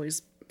he's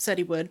always said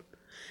he would.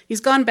 He's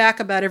gone back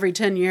about every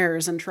 10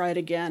 years and tried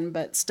again,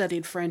 but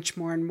studied French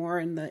more and more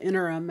in the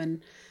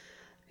interim.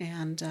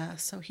 And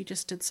so he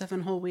just did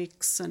 7 whole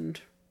weeks and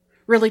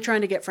really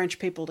trying to get French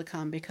people to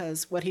come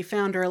because what he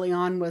found early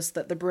on was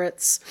that the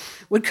Brits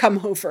would come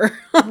over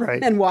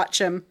right. and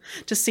watch him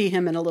to see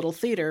him in a little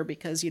theater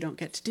because you don't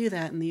get to do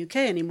that in the UK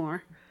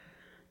anymore.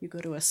 You go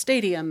to a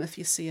stadium if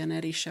you see an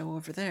Eddie show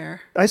over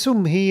there. I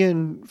assume he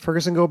and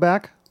Ferguson go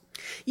back?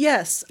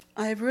 Yes,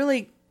 I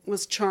really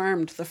was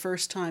charmed the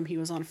first time he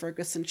was on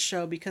Ferguson's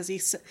show because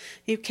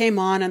he came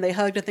on and they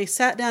hugged and they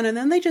sat down and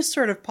then they just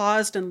sort of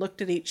paused and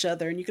looked at each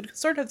other and you could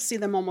sort of see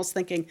them almost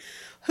thinking,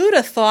 who'd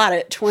have thought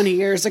it 20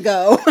 years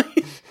ago?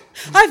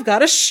 I've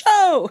got a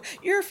show.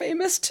 You're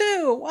famous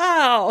too.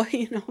 Wow.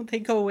 They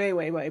go way,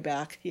 way, way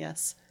back.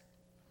 Yes.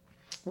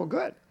 Well,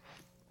 good.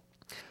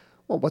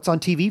 Well, what's on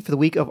TV for the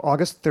week of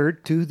August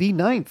 3rd to the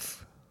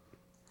 9th?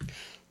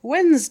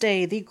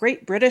 Wednesday, The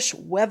Great British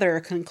Weather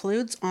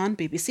concludes on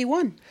BBC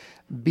One.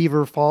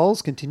 Beaver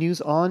Falls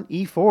continues on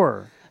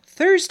E4.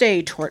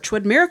 Thursday,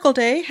 Torchwood Miracle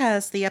Day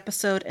has the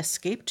episode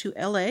Escape to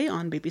L.A.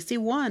 on BBC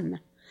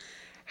One.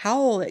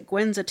 Howl at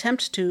Gwen's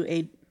attempt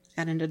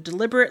at a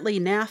deliberately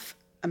naff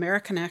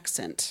American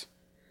accent.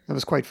 That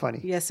was quite funny.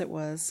 Yes, it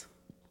was.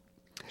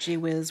 Gee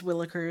whiz,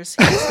 Willikers.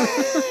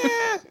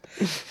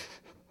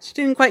 She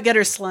didn't quite get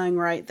her slang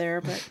right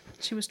there, but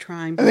she was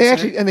trying.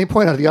 And they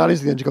point out to the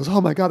audience at the end. She goes,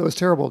 "Oh my God, that was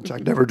terrible."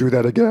 Jack, never do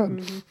that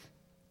again.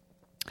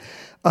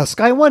 Mm-hmm.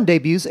 Sky One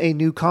debuts a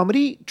new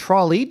comedy,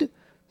 Trolleyed,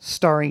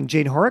 starring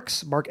Jane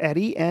Horrocks, Mark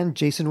Addy, and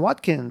Jason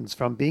Watkins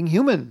from Being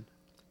Human.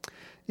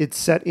 It's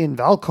set in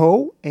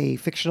Valco, a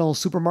fictional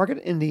supermarket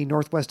in the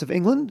northwest of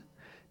England,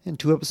 and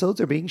 2 episodes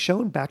are being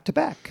shown back to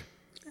back.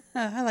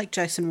 I like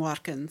Jason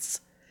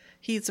Watkins.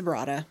 He's a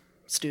RADA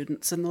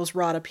student, and those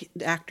RADA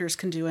actors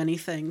can do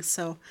anything,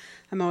 so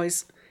I'm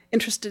always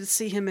interested to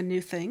see him in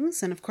new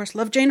things. And, of course,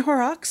 love Jane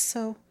Horrocks,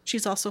 so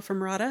she's also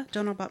from RADA.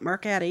 Don't know about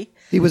Mark Addy.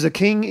 He was a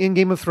king in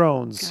Game of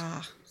Thrones.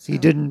 He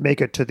didn't make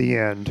it to the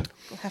end.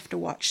 We'll have to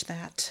watch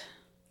that.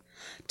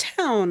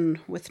 Town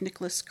with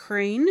Nicholas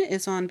Crane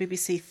is on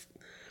BBC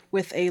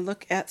with a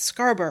look at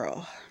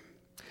Scarborough.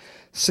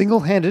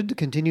 Single-Handed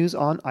continues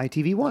on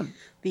ITV1.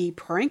 The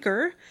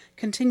Pranker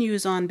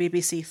continues on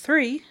BBC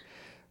 3.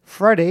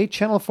 Friday,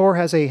 Channel 4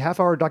 has a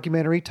half-hour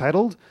documentary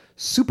titled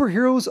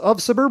Superheroes of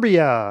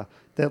Suburbia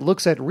that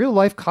looks at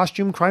real-life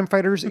costume crime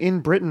fighters in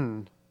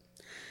Britain.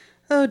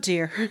 Oh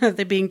dear, are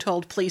they being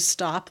told, please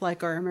stop,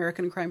 like our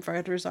American crime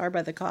fighters are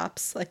by the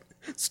cops? Like,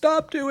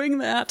 stop doing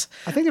that.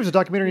 I think there was a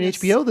documentary on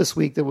HBO this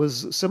week that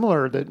was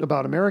similar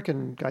about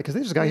American guy, because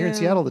there's a guy here in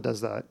Seattle that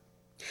does that.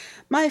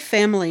 My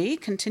Family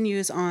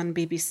continues on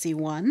BBC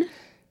One.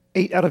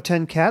 8 out of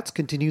 10 Cats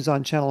continues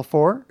on Channel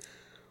 4.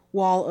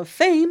 Wall of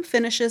Fame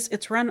finishes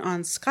its run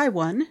on Sky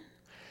One.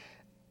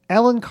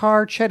 Alan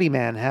Carr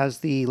Chettyman has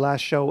the last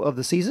show of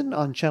the season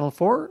on Channel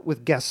 4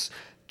 with guests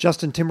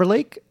Justin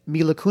Timberlake,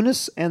 Mila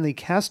Kunis, and the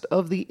cast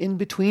of The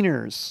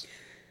In-Betweeners.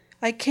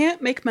 I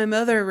can't make my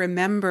mother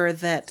remember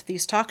that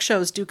these talk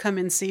shows do come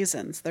in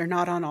seasons. They're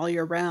not on all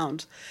year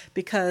round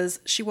because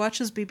she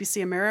watches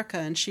BBC America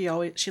and she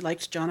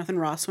liked Jonathan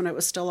Ross when it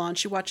was still on.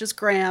 She watches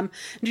Graham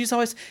and she's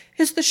always,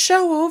 is the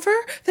show over?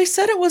 They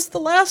said it was the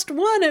last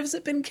one. Has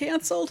it been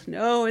canceled?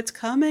 No, it's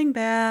coming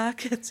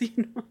back. It's,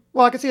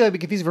 Well, I can see that would be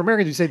confusing for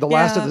Americans. You say the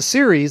last of the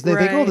series. They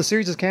think, oh, the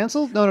series is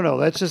canceled? No.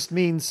 That just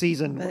means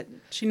season. But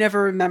she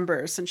never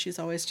remembers, and she's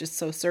always just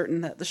so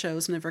certain that the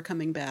show's never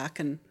coming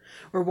back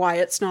or why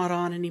it's not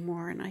on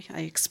anymore. And I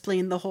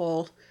explain the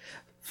whole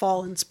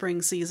fall and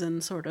spring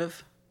season, sort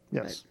of.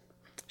 Yes.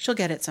 But she'll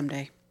get it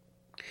someday.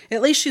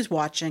 At least she's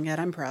watching it.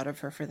 I'm proud of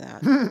her for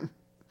that.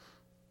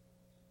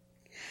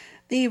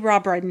 The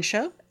Rob Brydon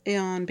Show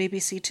on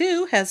BBC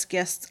Two has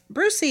guests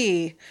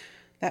Brucey,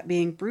 that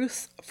being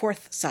Bruce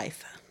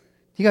Forsyth.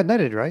 He got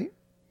knighted, right?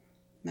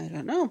 I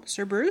don't know.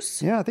 Sir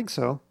Bruce? Yeah, I think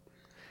so.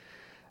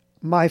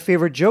 My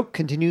Favorite Joke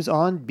continues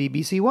on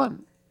BBC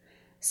One.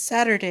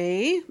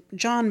 Saturday,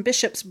 John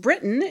Bishop's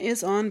Britain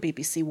is on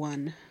BBC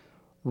One.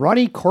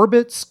 Ronnie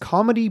Corbett's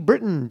Comedy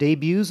Britain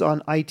debuts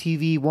on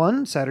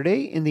ITV1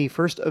 Saturday in the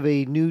first of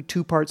a new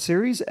 2-part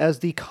series as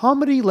the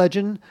comedy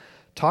legend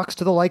talks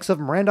to the likes of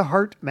Miranda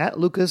Hart, Matt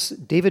Lucas,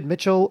 David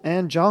Mitchell,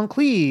 and John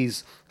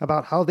Cleese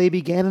about how they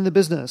began in the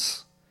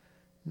business.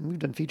 We've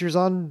done features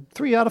on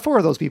 3 out of 4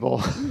 of those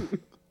people.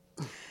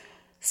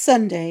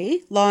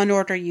 Sunday, Law &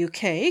 Order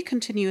UK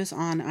continues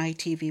on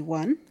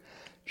ITV1.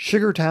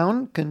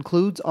 Sugartown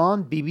concludes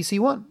on BBC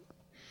One.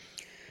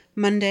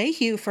 Monday,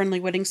 Hugh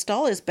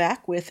Fernley-Whittingstall is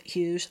back with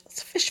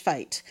Hugh's Fish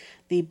Fight.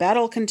 The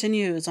battle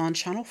continues on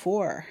Channel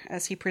 4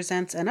 as he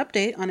presents an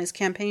update on his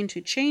campaign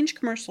to change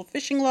commercial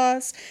fishing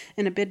laws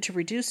in a bid to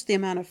reduce the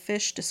amount of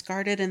fish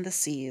discarded in the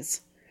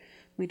seas.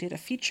 We did a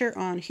feature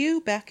on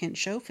Hugh back in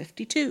show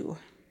 52.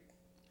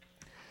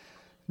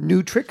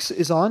 New Tricks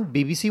is on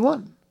BBC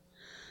One.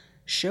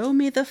 Show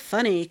Me the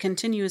Funny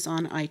continues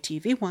on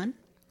ITV1.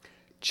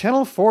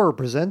 Channel 4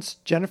 presents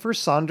Jennifer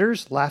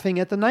Saunders Laughing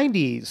at the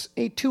 90s,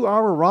 a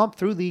 2-hour romp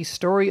through the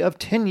story of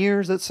 10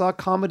 years that saw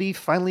comedy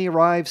finally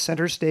arrive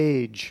center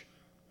stage.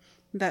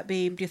 That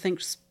be, do you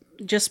think,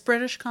 just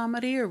British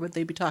comedy, or would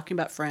they be talking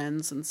about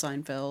Friends and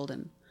Seinfeld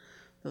and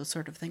those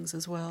sort of things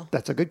as well?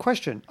 That's a good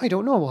question. I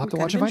don't know. We'll have to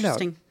watch and find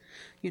out.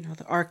 You know,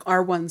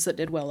 our ones that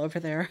did well over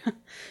there.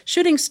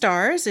 Shooting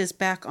Stars is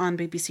back on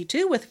BBC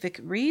Two with Vic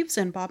Reeves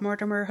and Bob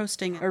Mortimer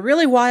hosting a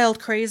really wild,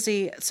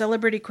 crazy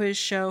celebrity quiz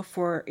show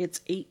for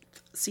its 8th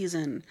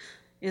season.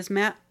 Is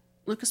Matt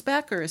Lucas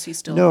back, or is he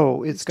still?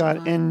 No, it's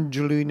got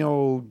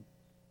Angelino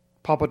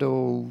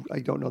Papato, I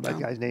don't know that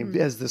guy's name,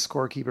 as the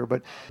scorekeeper,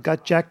 but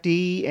got Jack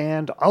D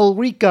and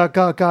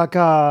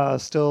Ulrika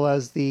still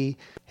as the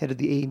head of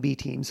the A and B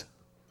teams.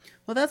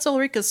 Well, that's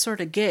Ulrika's sort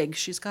of gig.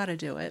 She's got to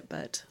do it,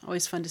 but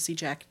always fun to see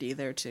Jack D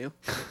there, too.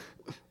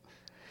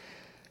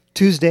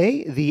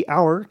 Tuesday, The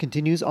Hour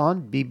continues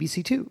on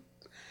BBC Two.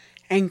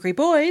 Angry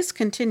Boys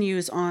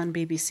continues on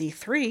BBC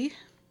Three.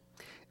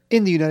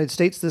 In the United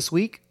States this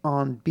week,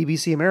 on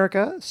BBC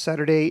America,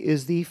 Saturday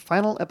is the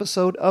final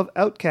episode of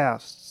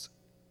Outcasts.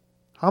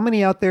 How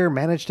many out there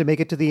managed to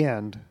make it to the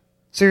end?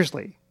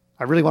 Seriously,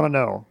 I really want to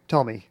know.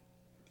 Tell me.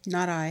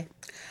 Not I.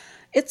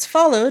 It's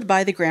followed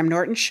by The Graham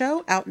Norton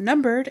Show,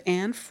 Outnumbered,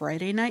 and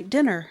Friday Night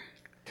Dinner.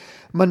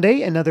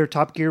 Monday, another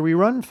Top Gear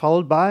rerun,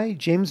 followed by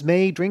James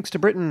May Drinks to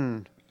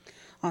Britain.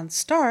 On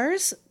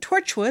Stars,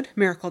 Torchwood,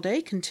 Miracle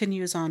Day,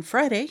 continues on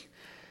Friday.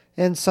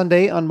 And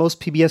Sunday, on most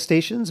PBS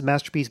stations,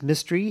 Masterpiece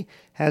Mystery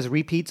has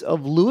repeats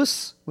of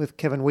Lewis with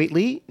Kevin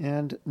Whately,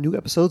 and new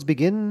episodes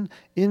begin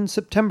in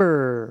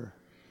September.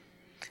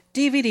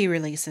 DVD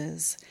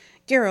releases.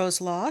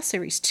 Garrow's Law,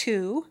 Series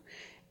 2.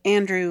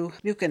 Andrew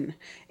Buchan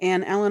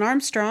and Alan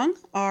Armstrong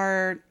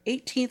are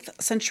 18th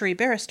century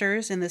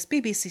barristers in this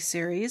BBC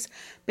series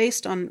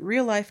based on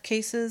real-life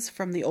cases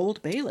from the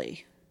Old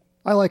Bailey.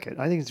 I like it.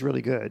 I think it's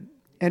really good.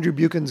 Andrew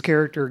Buchan's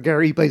character,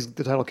 Gary, he plays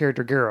the title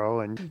character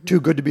Garrow, and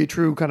too good to be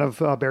true kind of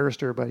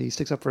barrister, but he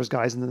sticks up for his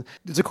guys. And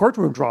it's a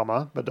courtroom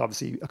drama, but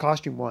obviously a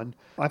costume one.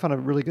 I found it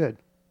really good.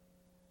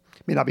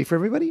 May not be for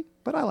everybody,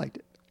 but I liked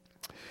it.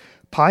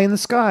 Pie in the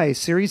Sky,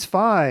 Series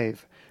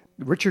 5.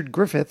 Richard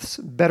Griffiths,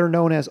 better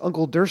known as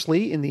Uncle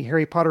Dursley in the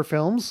Harry Potter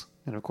films,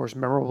 and of course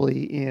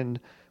memorably in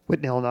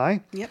Whitnell and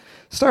I,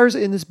 stars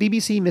in this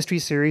BBC mystery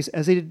series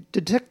as a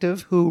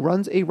detective who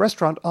runs a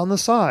restaurant on the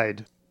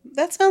side.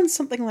 That sounds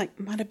something like,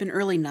 might have been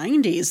early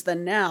 90s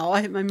than now.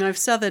 I mean, I've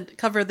saw the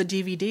cover of the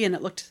DVD and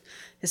it looked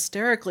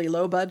hysterically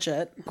low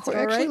budget.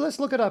 Actually, let's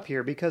look it up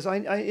here because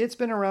it's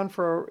been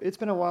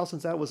a while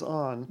since that was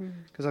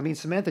on. Because I mean,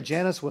 Samantha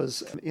Janus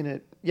was in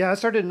it. Yeah, it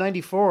started in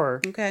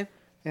 94. Okay.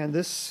 And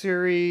this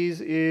series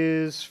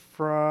is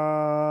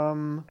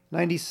from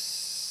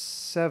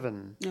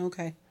 97.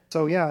 Okay.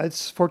 So yeah,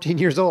 it's 14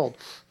 years old.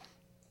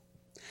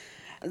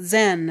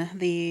 Zen,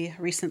 the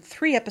recent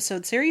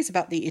 3-episode series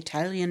about the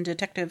Italian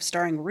detective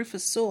starring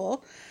Rufus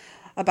Sewell,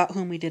 about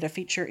whom we did a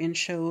feature in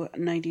show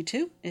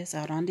 92, is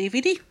out on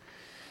DVD.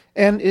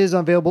 And is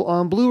available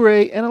on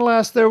Blu-ray, and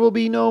alas, there will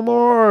be no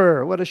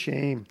more. What a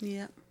shame.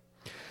 Yeah.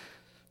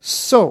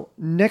 So,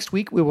 next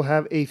week we will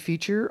have a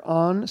feature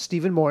on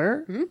Stephen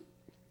Moyer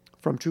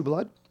from True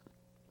Blood.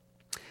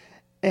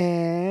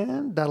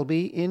 And that'll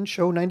be in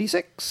show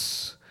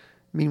 96.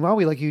 Meanwhile,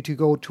 we'd like you to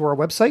go to our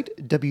website,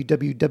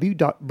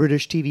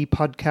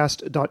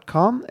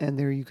 www.britishtvpodcast.com, and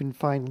there you can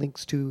find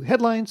links to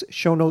headlines,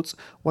 show notes,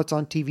 what's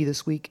on TV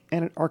this week,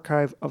 and an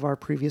archive of our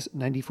previous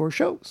 94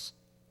 shows.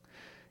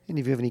 And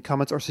if you have any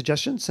comments or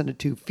suggestions, send it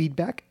to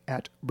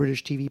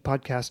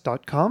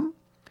feedback@britishtvpodcast.com,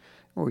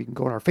 or you can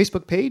go on our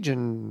Facebook page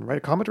and write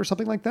a comment or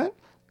something like that.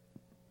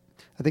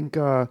 I think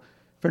friend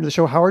of the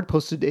show, Howard,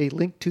 posted a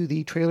link to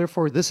the trailer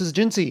for This Is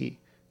Jinsey,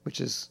 which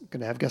is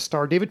going to have guest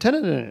star David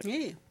Tennant in it.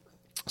 Yeah.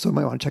 So you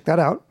might want to check that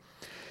out.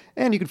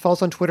 And you can follow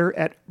us on Twitter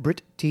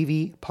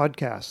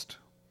 @BritTVPodcast.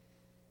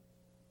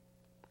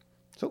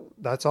 So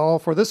that's all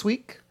for this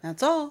week.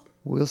 That's all.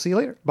 We'll see you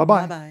later.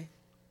 Bye-bye. Bye-bye.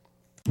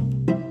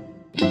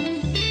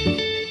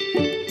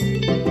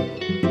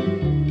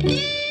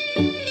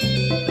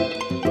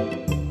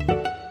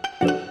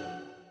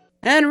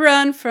 And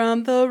run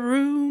from the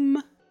room.